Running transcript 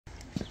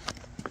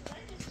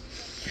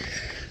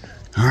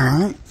All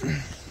right.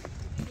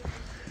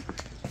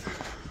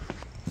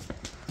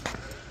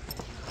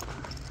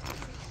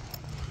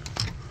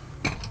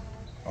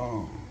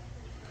 Oh.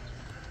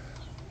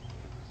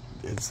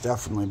 It's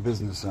definitely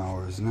business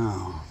hours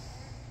now.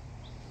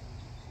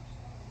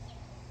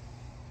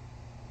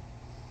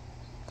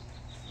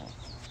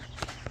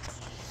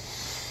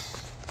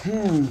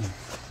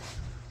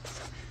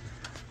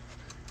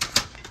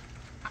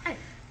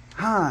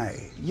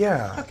 Hi,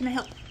 yeah. How can I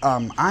help?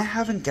 I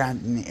haven't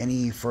gotten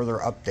any further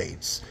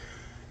updates,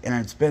 and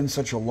it's been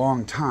such a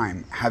long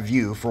time. Have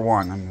you, for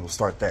one? I mean, we'll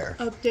start there.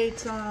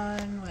 Updates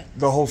on what?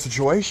 The whole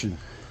situation.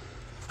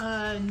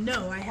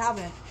 No, I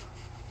haven't.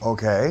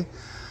 Okay.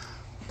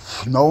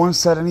 No one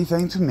said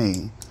anything to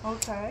me.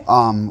 Okay.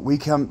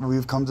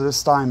 We've come to this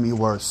stymie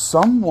where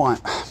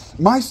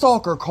my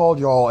stalker called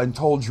y'all and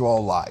told you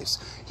all lies.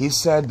 He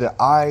said that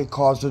I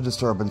caused a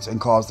disturbance and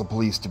caused the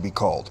police to be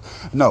called.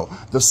 No,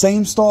 the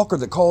same stalker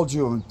that called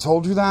you and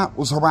told you that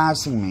was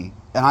harassing me,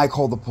 and I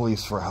called the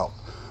police for help.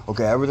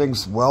 Okay,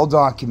 everything's well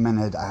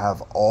documented. I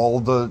have all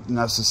the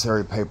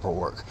necessary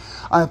paperwork.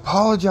 I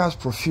apologize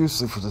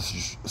profusely for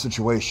this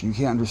situation. You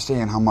can't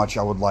understand how much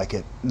I would like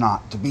it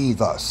not to be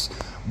thus.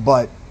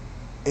 But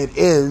it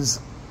is.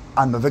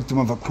 I'm a victim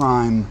of a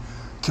crime.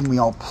 Can we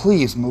all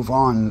please move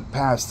on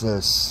past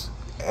this?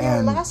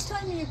 And yeah, last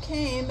time you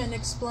came and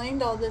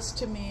explained all this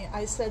to me,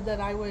 I said that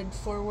I would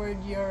forward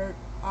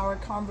our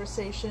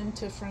conversation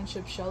to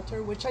Friendship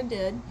Shelter, which I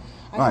did.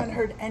 I haven't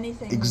heard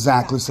anything.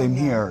 Exactly, same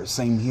here.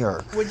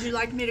 Would you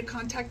like me to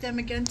contact them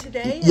again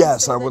today?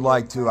 Yes, I would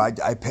like to. I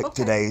picked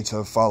today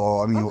to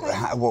follow. I mean,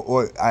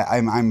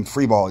 I'm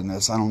freeballing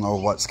this. I don't know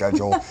what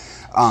schedule.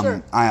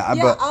 Sure.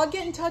 But I'll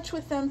get in touch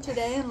with them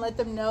today and let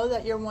them know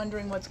that you're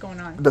wondering what's going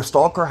on. The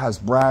stalker has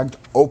bragged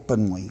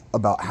openly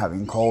about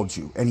having called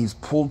you, and he's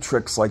pulled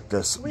tricks like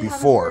this before. We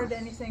haven't heard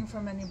anything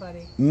from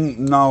anybody.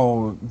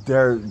 No,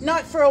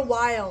 not for a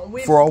while.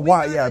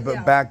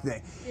 But back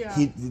then,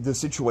 yeah. The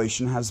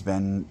situation has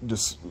been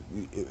just.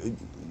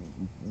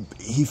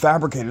 He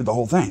fabricated the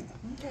whole thing.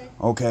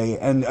 Okay,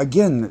 and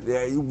again,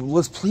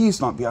 let's please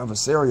not be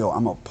adversarial.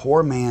 I'm a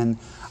poor man.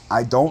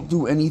 I don't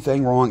do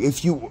anything wrong.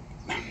 If you.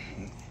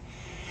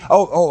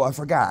 Oh, I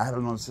forgot. I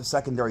don't know. It's a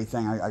secondary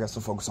thing. I guess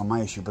to focus on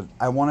my issue, but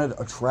I wanted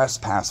a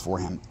trespass for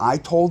him. I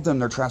told them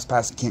they're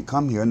trespassing, can't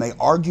come here, and they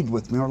argued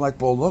with me. They were like,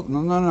 well, look,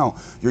 no.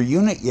 Your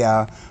unit,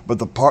 yeah, but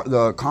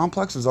the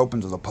complex is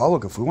open to the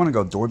public. If we want to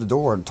go door to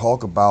door and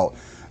talk about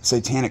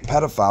satanic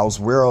pedophiles,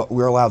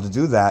 we're allowed to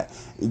do that.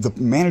 The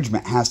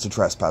management has to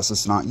trespass.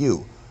 It's not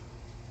you.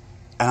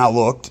 And I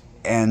looked,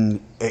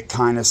 and it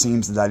kind of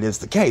seems that is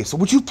the case. So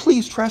would you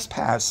please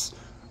trespass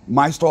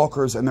my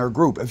stalkers and their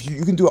group? If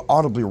you can do it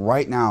audibly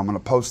right now, I'm going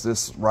to post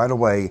this right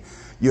away.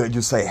 You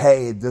just say,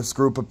 hey, this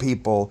group of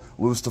people,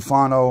 Lou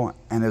Stefano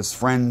and his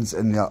friends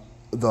and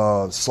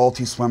the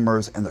Salty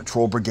Swimmers and the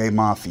Troll Brigade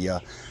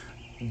Mafia,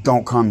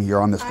 don't come here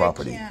on this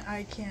property.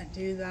 I can't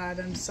do that.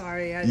 I'm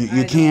sorry.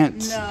 You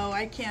can't? No,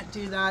 I can't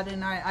do that,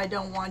 and I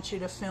don't want you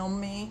to film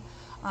me.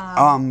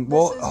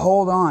 Well,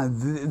 hold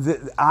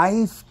on.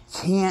 I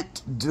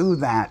can't do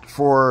that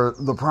for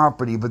the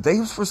property, but they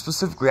were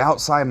specifically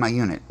outside my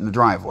unit in the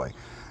driveway.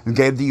 And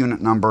gave the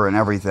unit number and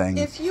everything.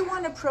 If you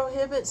want to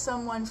prohibit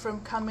someone from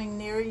coming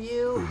near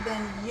you,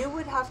 then you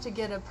would have to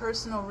get a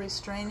personal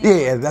restraining order.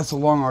 Yeah, that's a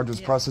long,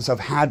 arduous process. I've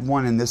had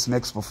one in this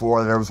mix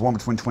before. There was one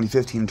between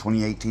 2015 and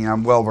 2018.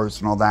 I'm well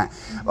versed in all that.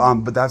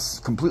 But that's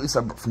completely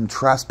separate from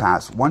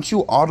trespass. Once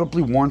you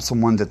audibly warn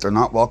someone that they're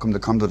not welcome to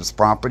come to this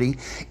property,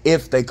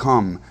 if they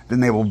come, then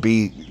they will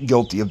be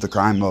guilty of the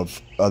crime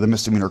of the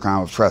misdemeanor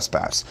crime of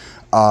trespass.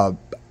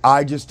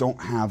 I just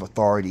don't have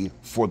authority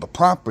for the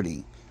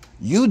property.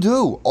 You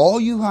do. All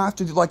you have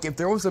to do, like if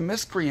there was a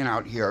miscreant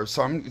out here,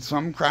 some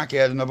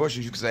crackhead in the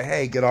bushes, you could say,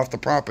 hey, get off the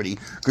property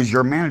because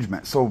you're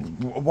management. So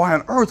why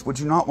on earth would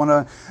you not want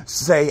to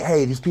say,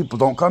 hey, these people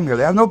don't come here?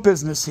 They have no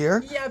business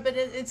here. Yeah, but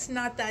it's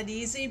not that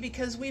easy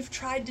because we've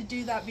tried to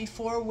do that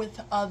before with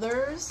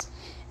others,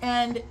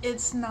 and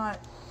it's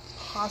not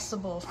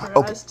possible for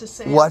us to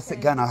say, what's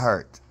it going to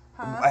hurt?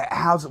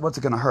 Huh? What's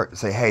it going to hurt to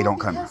say, hey, don't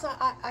come here? Because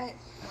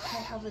I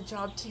have a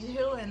job to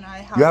do, and I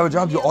have... You have a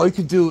job to do. All you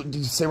can do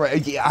is say,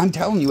 right, I'm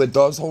telling you, it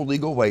does hold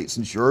legal weight.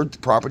 Since you're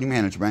property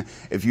management,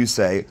 if you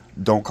say,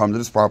 don't come to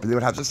this property, they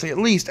would have to say at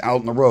least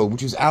out in the road,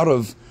 which is out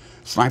of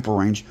sniper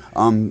range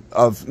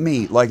of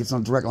me, like it's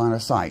on a direct line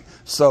of sight.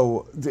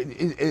 So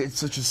it's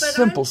such a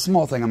simple,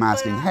 small thing I'm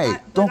asking. Hey,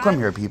 don't come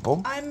here,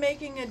 people. I'm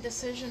making a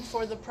decision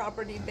for the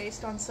property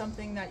based on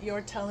something that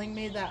you're telling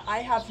me that I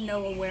have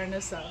no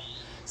awareness of.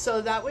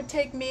 So that would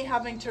take me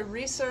having to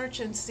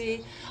research and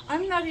see.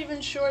 I'm not even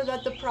sure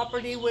that the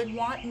property would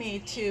want me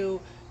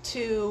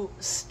to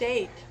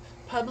state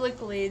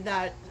publicly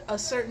that a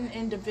certain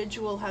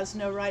individual has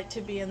no right to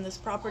be in this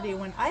property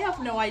when I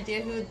have no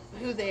idea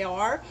who they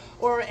are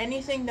or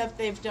anything that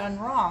they've done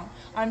wrong.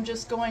 I'm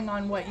just going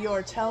on what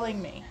you're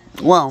telling me.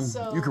 Well,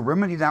 you can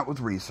remedy that with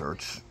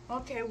research.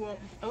 Okay, well,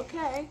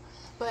 okay.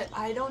 but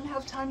I don't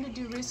have time to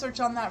do research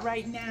on that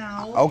right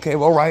now. Okay,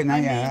 well, right now,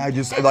 yeah. I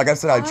just, like I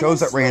said, I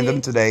chose at random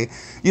today.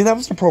 Yeah, that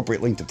was an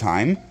appropriate length of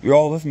time. You're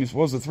all with me,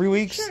 was it 3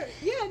 weeks? Sure,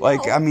 yeah,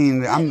 like, no. I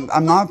mean, I'm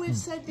like not we've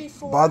said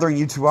before, bothering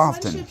you too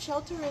often. Friendship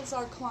Shelter is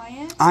our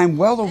client. I'm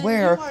well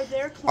aware. And you are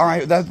their client. All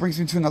right, that brings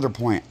me to another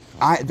point.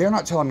 They're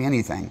not telling me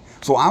anything.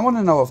 So I want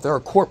to know if there are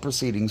court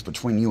proceedings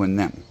between you and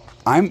them.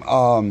 I'm,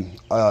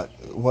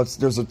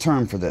 there's a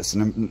term for this,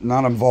 and I'm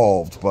not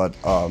involved, but,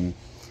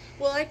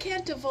 Well, I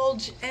can't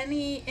divulge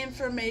any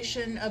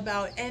information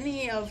about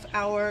any of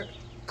our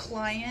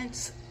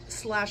clients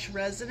 /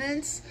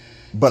 residents.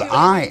 But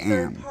I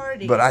am.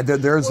 But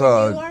there's you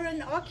are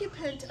an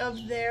occupant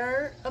of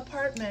their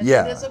apartment.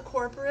 Yeah. It is a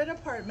corporate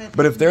apartment.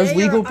 But if there's They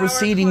legal are our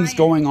proceedings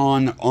client.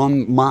 going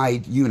on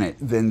my unit,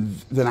 then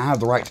I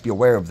have the right to be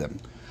aware of them.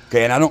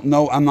 Okay, and I don't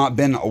know, I'm not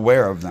been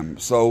aware of them.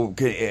 So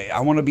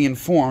I want to be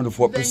informed of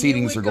what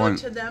proceedings are going on.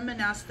 Then you would go to them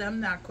and ask them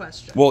that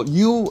question. Well,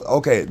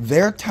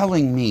 they're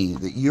telling me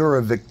that you're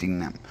evicting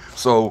them.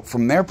 So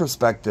from their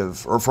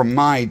perspective, or from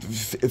my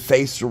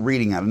face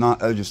reading it, I'm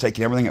not just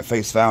taking everything at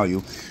face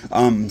value,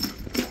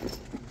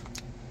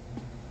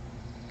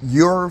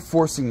 you're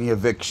forcing the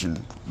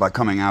eviction by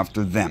coming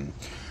after them.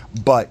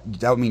 But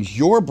that means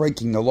you're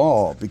breaking the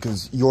law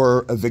because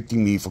you're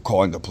evicting me for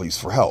calling the police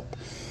for help.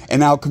 And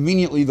now,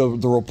 conveniently, the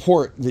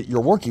report that you're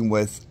working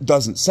with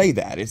doesn't say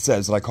that. It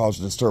says that I caused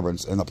a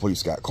disturbance and the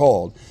police got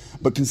called.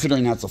 But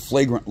considering that's a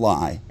flagrant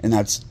lie, and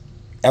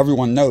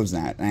everyone knows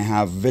that, and I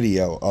have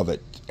video of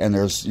it, and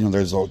there's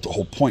a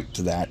whole point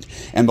to that.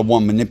 And the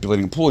one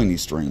manipulating and pulling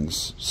these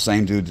strings,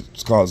 same dude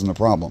that's causing the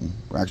problem.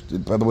 Actually,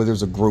 by the way,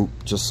 there's a group,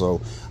 just so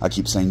I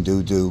keep saying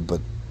do,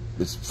 but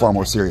it's far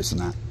more serious than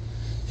that.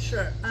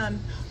 Sure.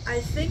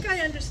 I think I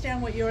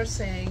understand what you're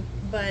saying,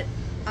 but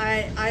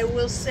I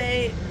will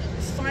say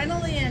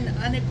finally and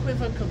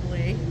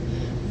unequivocally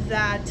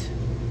that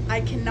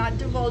I cannot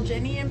divulge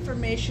any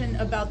information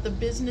about the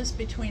business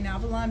between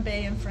Avalon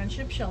Bay and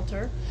Friendship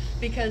Shelter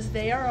because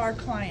they are our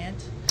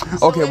client.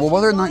 So Okay, well,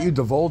 whether or not you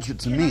divulge it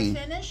to me... Can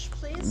I finish,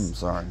 please?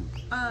 Sorry.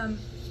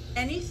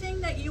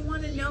 Anything that you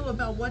want to know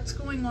about what's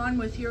going on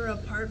with your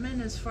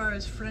apartment as far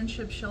as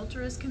Friendship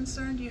Shelter is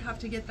concerned, you have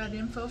to get that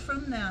info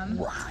from them.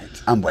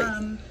 Right. I'm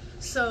waiting.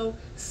 So,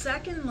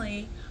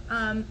 secondly,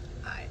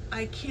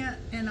 I can't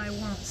and I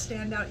won't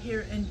stand out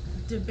here and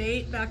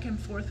debate back and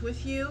forth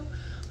with you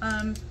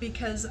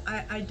because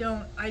I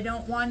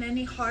don't want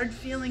any hard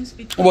feelings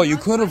between Well, you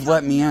us. could have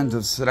let me in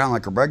to sit down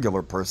like a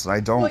regular person. I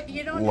don't... Well,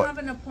 you don't have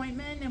an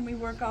appointment, and we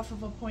work off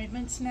of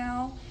appointments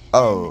now.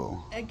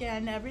 Oh. And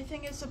again,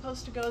 everything is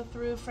supposed to go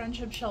through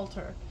Friendship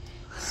Shelter.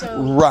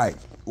 So Right.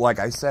 Like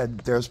I said,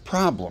 there's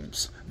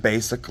problems.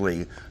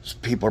 Basically,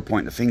 people are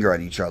pointing the finger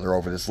at each other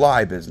over this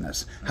lie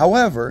business.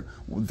 However,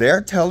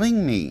 they're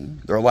telling me,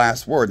 their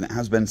last word, and it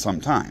has been some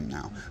time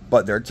now,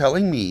 but they're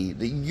telling me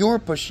that you're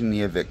pushing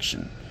the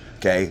eviction,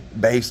 okay,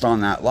 based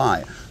on that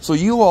lie. So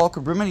you all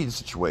could remedy the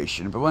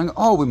situation, but going,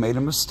 oh, we made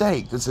a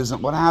mistake. This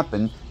isn't what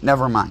happened.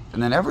 Never mind.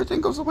 And then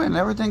everything goes away and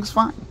everything's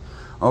fine,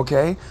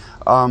 okay?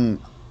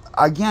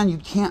 Again, you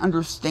can't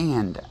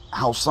understand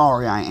how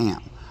sorry I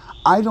am.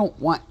 I don't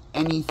want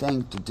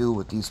anything to do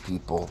with these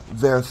people.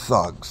 They're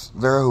thugs.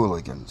 They're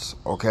hooligans,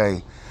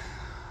 okay?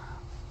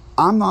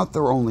 I'm not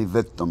their only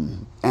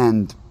victim.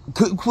 And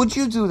could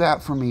you do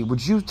that for me?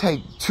 Would you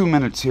take 2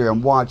 minutes here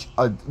and watch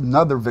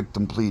another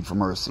victim plead for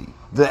mercy?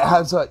 That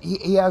has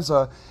he has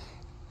a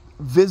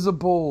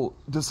visible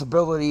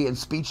disability and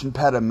speech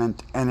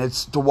impediment, and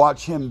it's to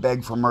watch him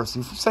beg for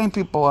mercy. Same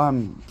people,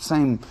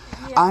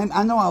 yeah.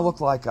 I know I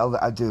look like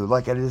I do.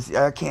 Like it is,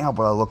 I can't help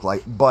what I look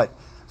like, but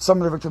some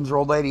of the victims are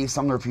old ladies,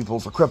 some of their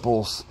peoples are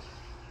cripples.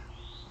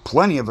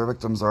 Plenty of their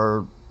victims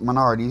are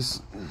minorities.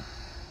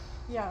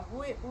 yeah,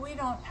 we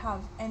don't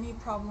have any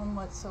problem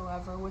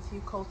whatsoever with you,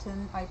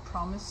 Colton. I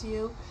promise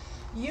you.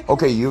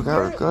 Okay, you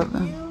got it good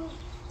then.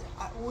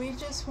 We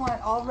just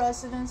want all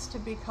residents to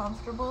be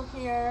comfortable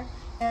here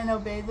and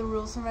obey the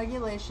rules and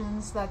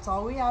regulations. That's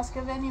all we ask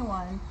of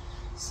anyone.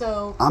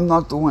 So I'm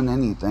not doing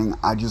anything.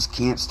 I just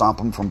can't stop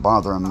them from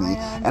bothering me.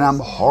 And I'm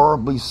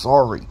horribly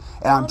sorry.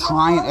 And I'm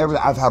trying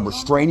everything. I've had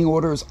restraining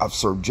orders. I've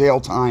served jail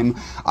time.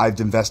 I've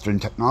invested in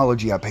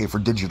technology. I pay for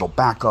digital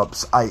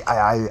backups.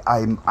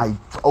 I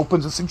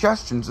open to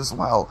suggestions as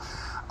well.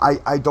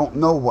 I don't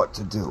know what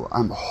to do.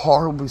 I'm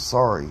horribly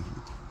sorry.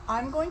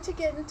 I'm going to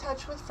get in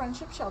touch with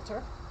Friendship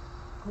Shelter,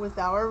 with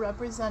our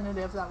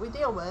representative that we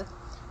deal with,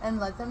 and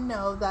let them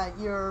know that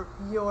you're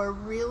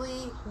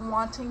really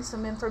wanting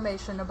some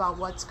information about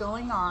what's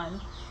going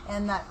on,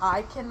 and that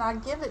I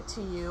cannot give it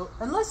to you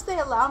unless they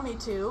allow me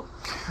to.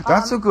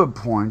 That's a good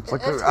point.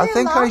 Like, I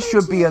think I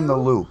should be in the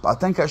loop. I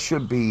think I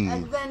should be.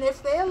 And then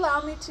if they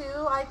allow me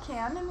to, I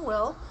can and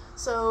will.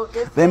 So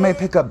if they may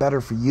pick up better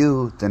for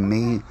you than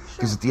me,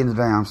 because sure. at the end of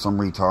the day, I'm some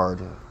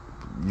retard.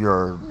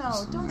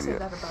 No, don't say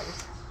that about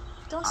yourself.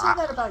 Don't say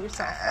that about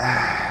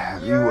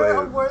yourself. You're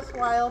a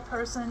worthwhile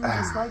person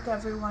just like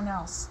everyone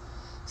else.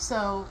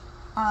 So,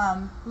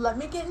 let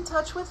me get in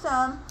touch with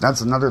them. That's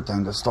another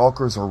thing. The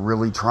stalkers are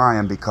really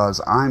trying because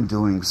I'm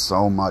doing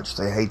so much.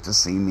 They hate to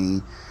see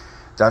me.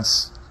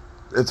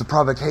 it's a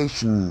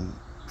provocation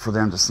for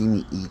them to see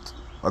me eat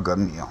a good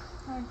meal.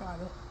 I got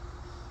it.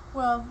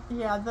 Well,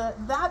 yeah,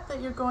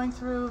 that you're going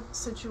through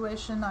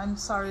situation, I'm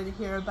sorry to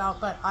hear about,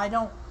 but I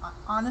don't,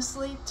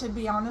 honestly, to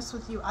be honest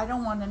with you, I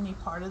don't want any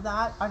part of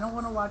that. I don't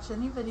want to watch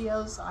any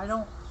videos. I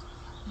don't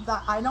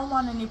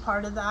want any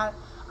part of that.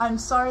 I'm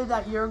sorry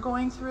that you're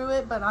going through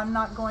it, but I'm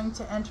not going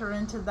to enter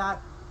into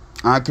that.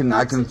 I can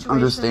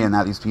understand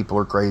that these people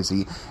are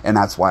crazy, and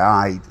that's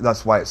why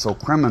it's so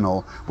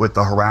criminal with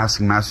the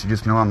harassing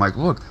messages. You know, I'm like,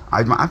 look,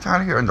 I'm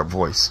tired of hearing their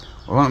voice.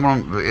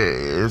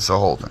 It's a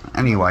whole thing.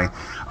 Anyway,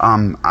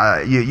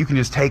 you can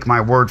just take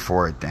my word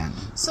for it then.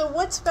 So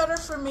what's better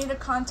for me to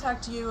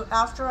contact you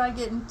after I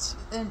get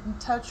in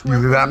touch with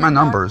you? You got my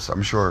numbers,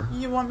 I'm sure.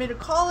 You want me to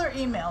call or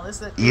email?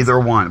 Either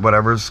one,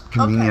 whatever's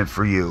convenient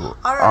for you.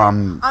 All right.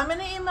 I'm going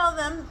to email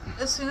them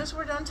as soon as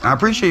we're done talking. I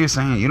appreciate you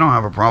saying it. You don't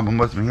have a problem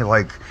with me.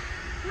 Like,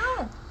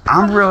 no.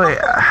 I'm really,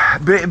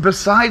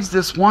 besides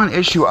this one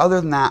issue, other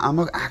than that, I'm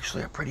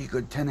actually a pretty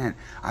good tenant.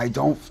 I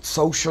don't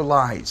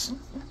socialize.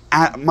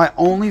 My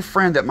only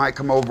friend that might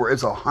come over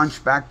is a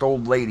hunchbacked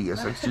old lady, a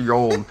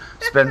 60-year-old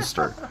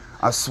spinster.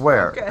 I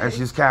swear. Okay. And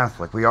she's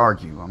Catholic. We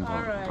argue. All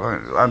right.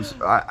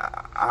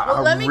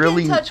 I let me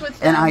really, get in touch with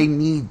them. and I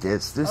need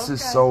this. This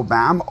is so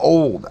bad. I'm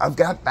old. I've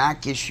got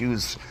back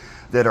issues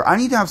I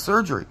need to have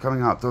surgery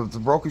coming up. The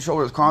broken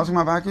shoulder is causing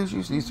my back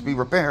issues. Needs to be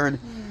repaired.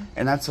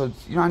 And that's I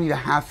need a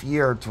half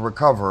year to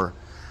recover.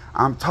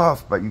 I'm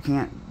tough, but you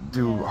can't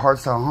do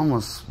hardstyle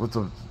homeless with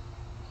the...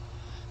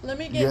 Let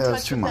me get in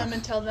touch with them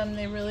and tell them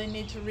they really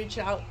need to reach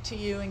out to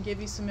you and give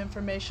you some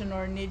information,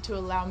 or need to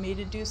allow me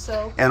to do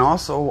so. And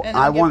also,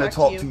 I want to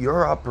talk to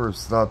your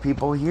uppers, the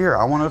people here.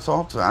 I want to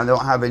talk to them. I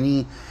don't have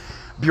any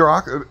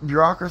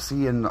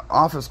bureaucracy and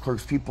office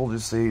clerks. People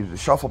just say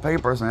shuffle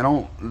papers,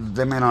 and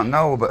they may not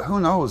know, but who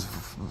knows?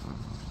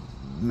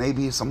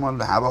 Maybe someone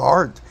to have a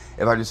heart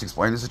if I just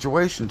explain the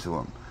situation to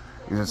them.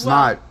 It's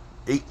not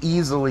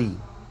easily...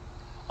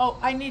 Oh,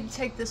 I need to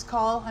take this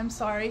call. I'm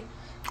sorry.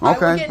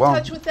 Okay, I will get in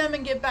touch with them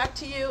and get back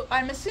to you.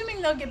 I'm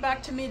assuming they'll get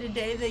back to me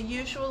today. They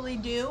usually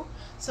do.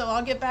 So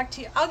I'll get back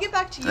to you. I'll get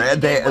back to you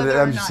today,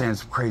 I'm just saying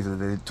it's crazy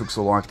that it took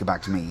so long to get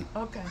back to me.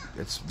 Okay.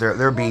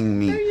 They're being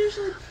mean. They're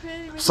usually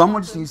pretty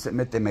Someone just needs to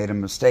admit they made a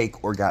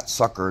mistake or got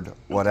suckered,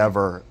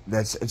 whatever.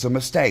 It's a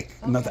mistake.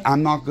 Okay.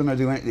 I'm not going to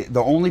do anything.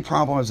 The only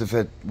problem is if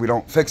we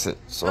don't fix it.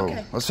 So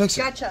let's fix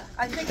it. Gotcha.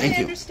 I think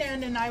I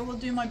understand, and I will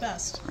do my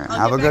best. Right,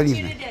 I'll have get a good back to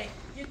evening. you today.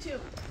 You too.